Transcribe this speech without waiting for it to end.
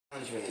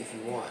challenge me if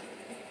you want.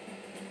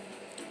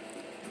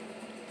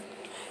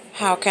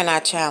 How can I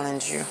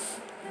challenge you?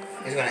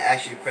 It's gonna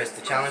ask you to press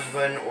the challenge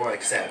button or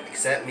accept.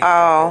 Accept means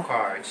Oh. 4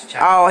 cards.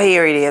 Oh,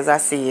 here it is. I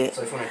see it.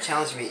 So if you want to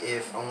challenge me,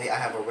 if only I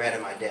have a red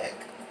in my deck.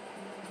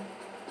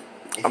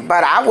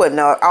 But I wouldn't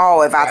know.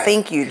 Oh, if I Right,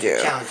 think you 'cause do. you're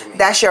challenging me.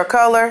 That's your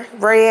color,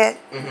 red?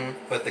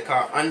 But the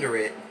card under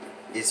it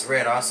is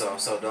red also.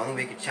 So the only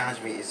way you can challenge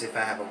me is if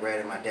I have a red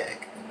in my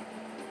deck.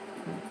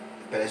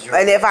 But it's your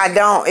And if I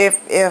don't,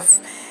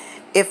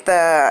 if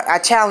I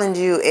challenge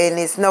you and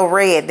it's no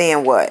red,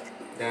 then what?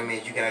 Then it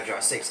means you gotta draw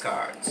 6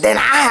 cards. Then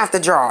I have to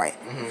draw it.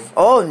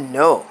 Oh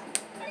no.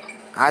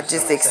 I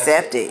just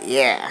accept it? it.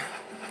 Yeah.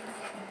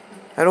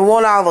 I don't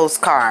want all those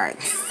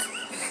cards.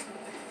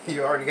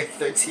 You already got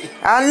 13.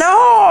 I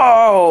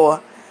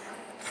know.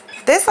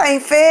 This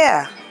ain't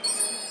fair.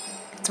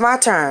 It's my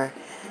turn.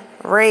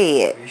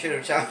 Red. You should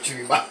have challenged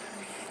me. By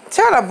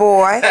Shut up,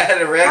 boy. I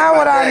had a red How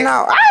would I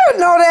know? I would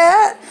know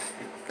that.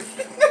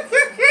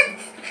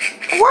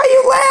 Why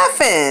you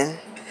laughing?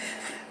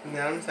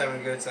 No, I'm just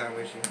having a good time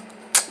with you.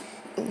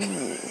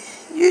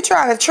 You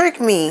trying to trick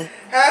me.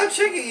 How I'm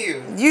tricking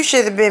you? You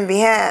should have been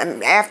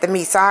after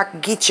me so I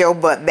could get your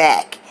butt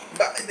back.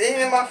 But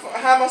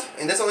how am I?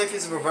 And that's only if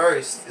it's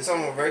reversed. It's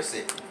on reverse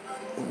it.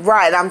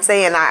 Right, I'm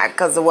saying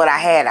because of what I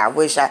had, I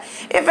wish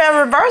if I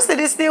reversed it,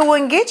 it still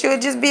wouldn't get you.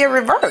 It'd just be a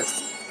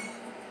reverse.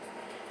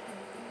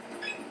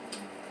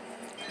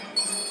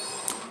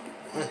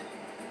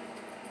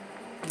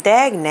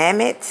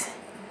 Dagnammit.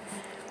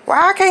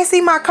 Why I can't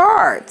see my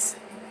cards?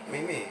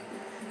 Me.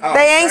 Oh,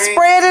 They ain't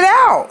spread it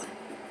out.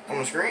 On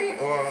the screen?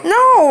 Or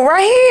No,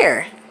 right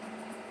here.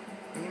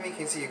 what do you mean you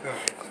can't see your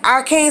cards?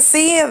 I can't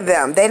see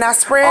them. They not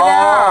spread Oh,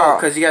 out.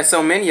 because you got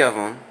so many of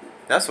them.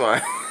 That's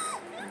why.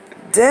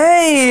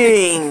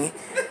 Dang.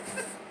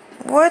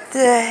 What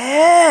the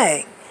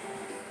heck?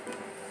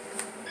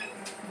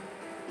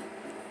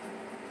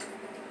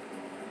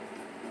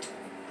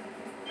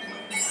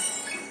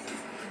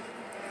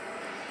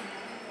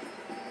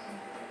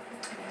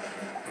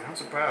 I'm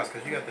surprised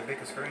because you got the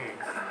biggest screen.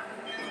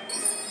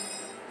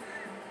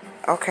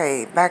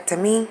 Okay, back to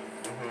me.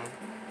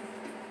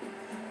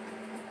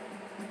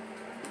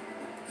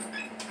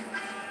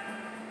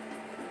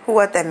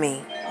 What that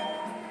mean?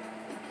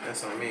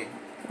 That's on me.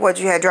 What,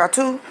 you had draw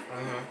 2?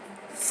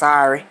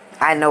 Sorry.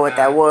 I know what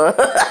that was.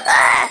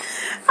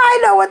 I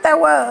know what that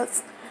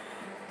was.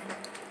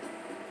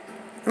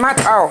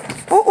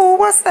 Ooh,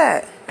 what's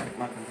that?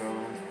 My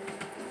controller.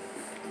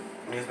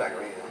 It's back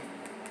right here.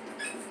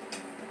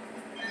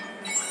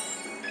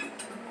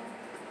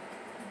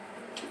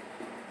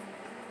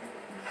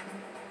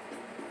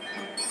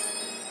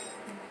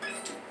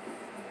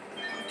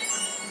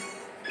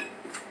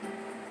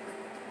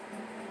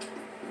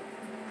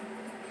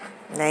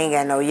 They ain't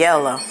got no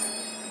yellow.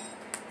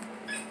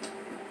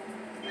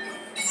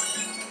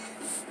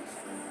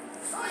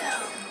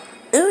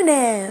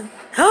 Uno.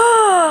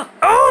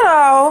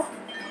 Uno.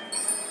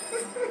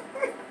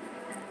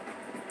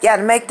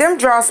 Gotta make them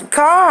draw some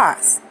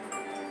cards.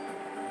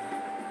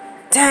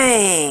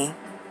 Dang.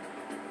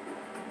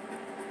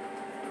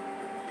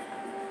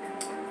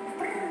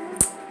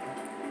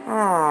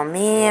 Oh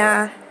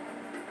man.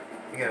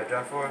 You got to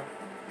draw 4?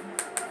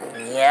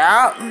 Yep.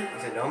 I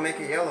said, don't make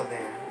it yellow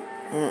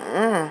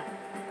then.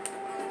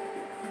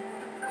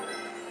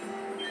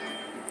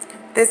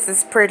 This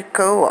is pretty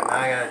cool. Now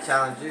I gotta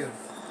challenge you.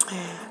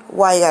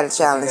 Why you gotta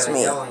challenge You got a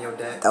me? yellow in your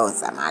deck.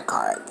 Those are my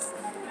cards.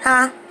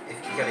 Huh? If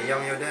you got a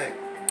yellow in your deck.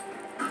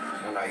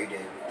 No, you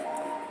didn't.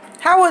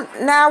 Why I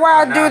do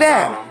Now I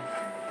that? saw 'em.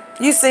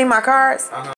 You see my cards?